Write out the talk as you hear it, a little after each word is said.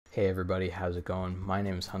Hey everybody, how's it going? My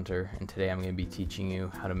name is Hunter, and today I'm going to be teaching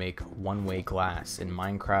you how to make one-way glass in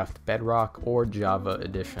Minecraft, Bedrock, or Java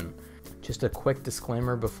Edition. Just a quick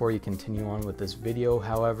disclaimer before you continue on with this video,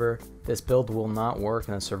 however, this build will not work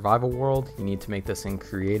in a survival world. You need to make this in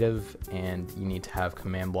creative, and you need to have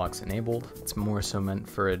command blocks enabled. It's more so meant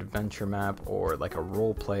for an adventure map or like a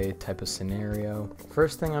roleplay type of scenario.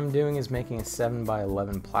 First thing I'm doing is making a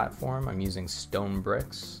 7x11 platform. I'm using stone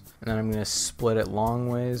bricks. And then I'm going to split it long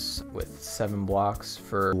ways with 7 blocks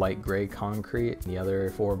for light gray concrete. The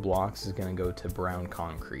other 4 blocks is going to go to brown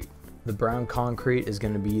concrete. The brown concrete is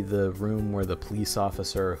going to be the room where the police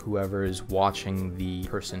officer, whoever is watching the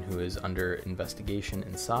person who is under investigation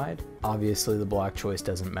inside. Obviously the block choice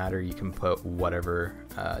doesn't matter. You can put whatever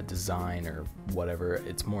design or whatever.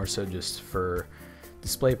 It's more so just for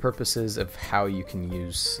display purposes of how you can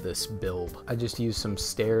use this build. I just used some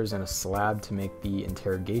stairs and a slab to make the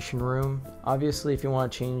interrogation room. Obviously, if you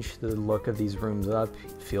want to change the look of these rooms up,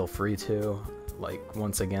 feel free to. Like,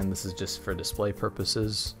 once again, this is just for display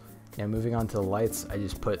purposes. Yeah, moving on to the lights, I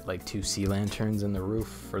just put like 2 sea lanterns in the roof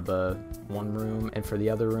for the one room, and for the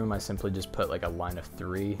other room, I simply just put like a line of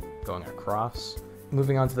 3 going across.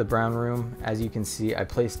 Moving on to the brown room, as you can see, I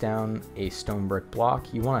placed down a stone brick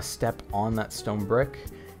block. You want to step on that stone brick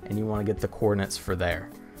and you want to get the coordinates for there.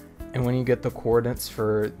 And when you get the coordinates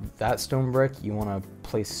for that stone brick, you want to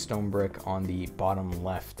place a stone brick on the bottom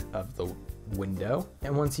left of the window.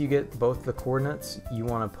 And once you get both the coordinates, you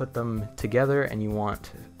want to put them together and you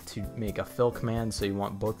want to make a fill command, so you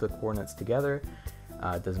want both the coordinates together.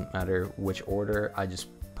 It doesn't matter which order, I just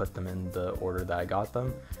put them in the order that I got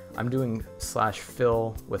them. I'm doing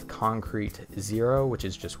 /fill with concrete 0, which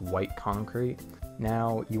is just white concrete.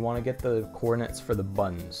 Now you want to get the coordinates for the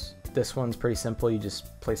buttons. This one's pretty simple. You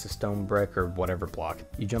just place a stone brick or whatever block.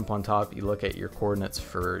 You jump on top, you look at your coordinates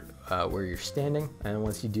for where you're standing, and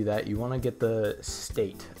once you do that, you want to get the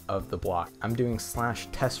state of the block. I'm doing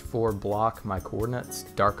 /test4 block my coordinates,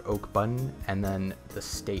 dark oak button, and then the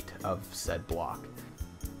state of said block.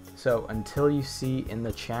 So until you see in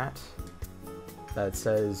the chat that it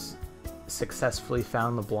says successfully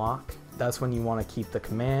found the block, that's when you want to keep the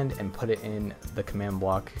command and put it in the command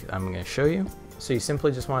block I'm going to show you. So you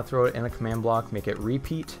simply just want to throw it in a command block, make it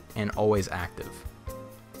repeat, and always active.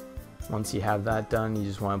 Once you have that done, you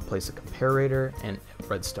just want to place a comparator and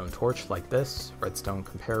redstone torch like this. Redstone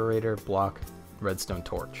comparator, block, redstone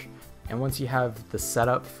torch. And once you have the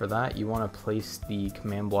setup for that, you want to place the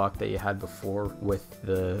command block that you had before with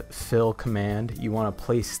the fill command. You want to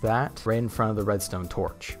place that right in front of the redstone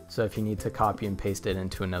torch. So if you need to copy and paste it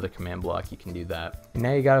into another command block, you can do that. And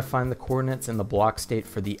now you got to find the coordinates and the block state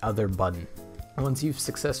for the other button. Once you've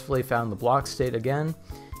successfully found the block state again,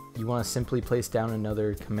 you want to simply place down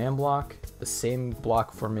another command block, the same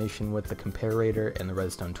block formation with the comparator and the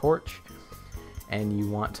redstone torch. And you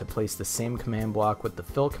want to place the same command block with the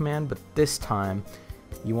fill command, but this time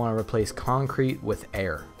you want to replace concrete with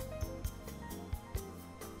air.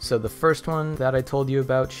 So the first one that I told you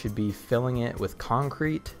about should be filling it with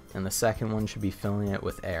concrete, and the second one should be filling it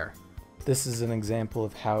with air. This is an example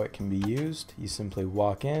of how it can be used. You simply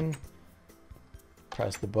walk in,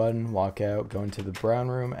 press the button, walk out, go into the brown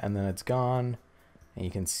room, and then it's gone, and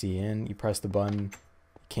you can see in. You press the button,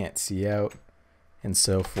 you can't see out, and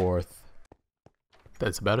so forth.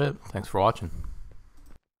 That's about it. Thanks for watching.